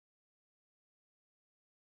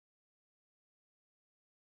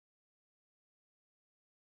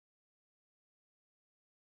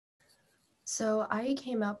So I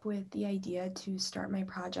came up with the idea to start my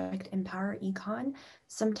project Empower Econ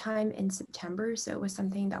sometime in September. So it was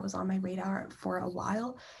something that was on my radar for a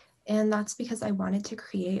while. And that's because I wanted to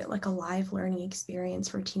create like a live learning experience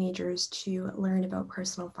for teenagers to learn about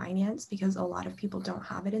personal finance because a lot of people don't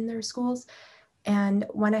have it in their schools. And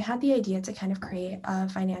when I had the idea to kind of create a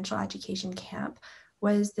financial education camp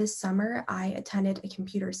was this summer, I attended a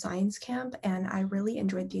computer science camp and I really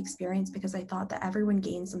enjoyed the experience because I thought that everyone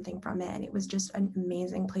gained something from it. And it was just an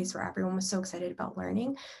amazing place where everyone was so excited about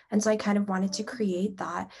learning. And so I kind of wanted to create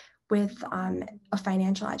that with a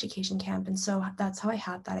financial education camp. And so that's how I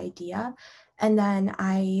had that idea. And then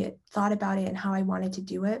I thought about it and how I wanted to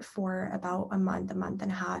do it for about a month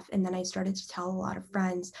and a half. And then I started to tell a lot of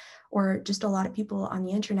friends or just a lot of people on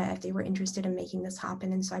the internet if they were interested in making this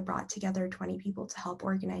happen. And so I brought together 20 people to help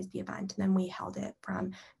organize the event. And then we held it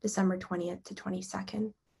from December 20th to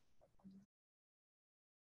 22nd.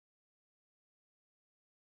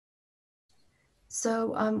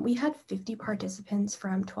 So we had 50 participants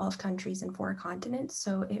from 12 countries and 4 continents.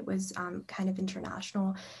 So it was kind of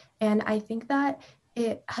international. And I think that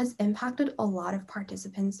it has impacted a lot of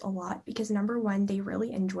participants a lot because number one, they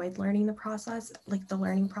really enjoyed learning the process, like the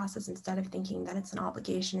learning process, instead of thinking that it's an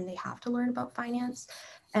obligation and they have to learn about finance.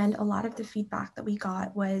 And a lot of the feedback that we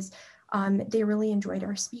got was they really enjoyed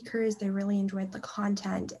our speakers, they really enjoyed the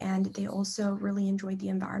content, and they also really enjoyed the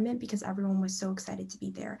environment because everyone was so excited to be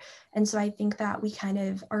there. And so I think that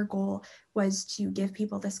our goal was to give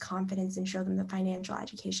people this confidence and show them that financial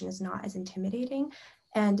education is not as intimidating.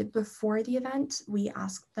 And before the event, we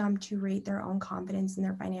asked them to rate their own confidence in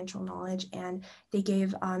their financial knowledge, and they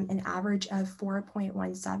gave an average of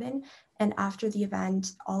 4.17. And after the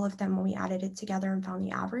event, all of them, when we added it together and found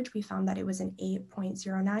the average, we found that it was an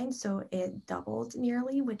 8.09. So it doubled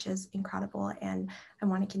nearly, which is incredible. And I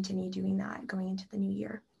want to continue doing that going into the new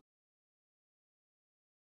year.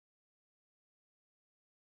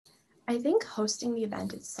 I think hosting the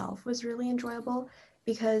event itself was really enjoyable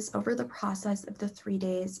because over the process of the 3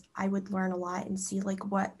 days, I would learn a lot and see like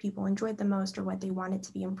what people enjoyed the most or what they wanted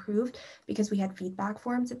to be improved because we had feedback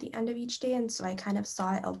forms at the end of each day. And so I kind of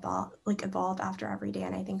saw it evolve after every day.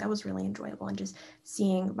 And I think that was really enjoyable and just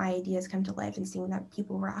seeing my ideas come to life and seeing that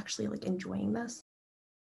people were actually like enjoying this.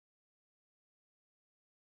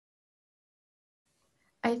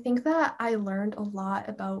 I think that I learned a lot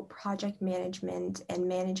about project management and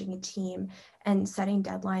managing a team and setting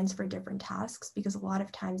deadlines for different tasks because a lot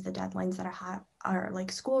of times the deadlines that I have are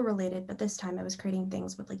like school related, but this time I was creating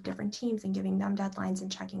things with like different teams and giving them deadlines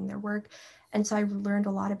and checking their work. And so I learned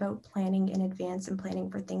a lot about planning in advance and planning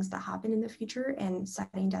for things that happen in the future and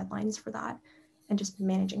setting deadlines for that and just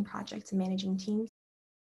managing projects and managing teams.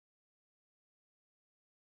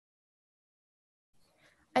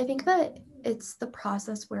 I think that it's the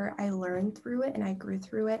process where I learned through it and I grew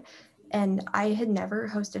through it. And I had never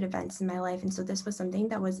hosted events in my life. And so this was something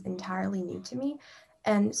that was entirely new to me.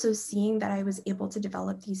 And so seeing that I was able to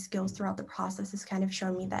develop these skills throughout the process has kind of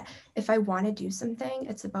shown me that if I want to do something,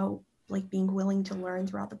 it's about like being willing to learn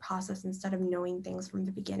throughout the process instead of knowing things from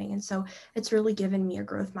the beginning. And so it's really given me a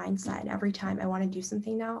growth mindset. And every time I want to do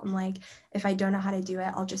something now, I'm like, if I don't know how to do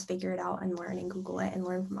it, I'll just figure it out and learn and Google it and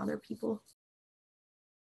learn from other people.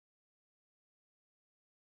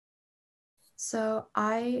 So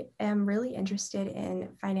I am really interested in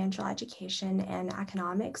financial education and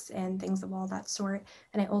economics and things of all that sort.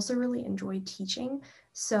 And I also really enjoy teaching.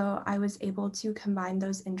 So I was able to combine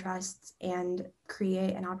those interests and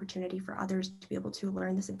create an opportunity for others to be able to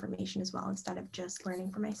learn this information as well instead of just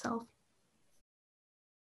learning for myself.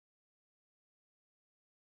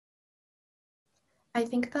 I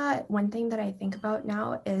think that one thing that I think about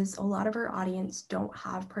now is a lot of our audience don't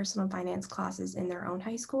have personal finance classes in their own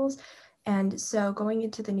high schools. And so going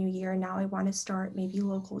into the new year, now I want to start maybe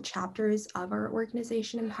local chapters of our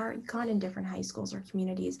organization Empower Econ in different high schools or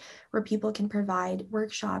communities where people can provide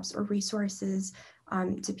workshops or resources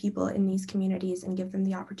to people in these communities and give them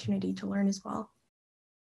the opportunity to learn as well.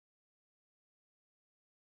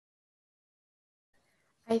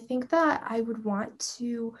 I think that I would want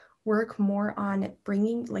to work more on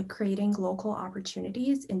creating local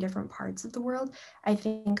opportunities in different parts of the world. I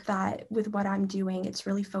think that with what I'm doing, it's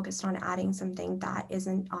really focused on adding something that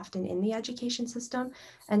isn't often in the education system.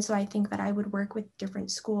 And so I think that I would work with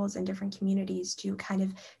different schools and different communities to kind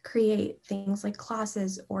of create things like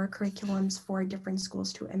classes or curriculums for different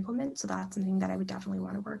schools to implement. So that's something that I would definitely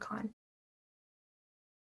want to work on.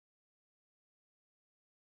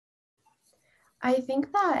 I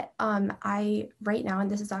think that I right now, and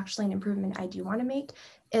this is actually an improvement I do want to make,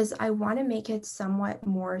 is I want to make it somewhat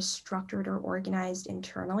more structured or organized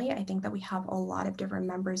internally. I think that we have a lot of different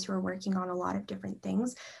members who are working on a lot of different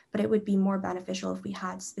things, but it would be more beneficial if we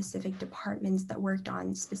had specific departments that worked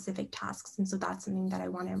on specific tasks. And so that's something that I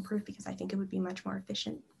want to improve because I think it would be much more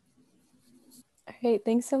efficient. All right,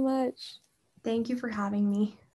 thanks so much. Thank you for having me.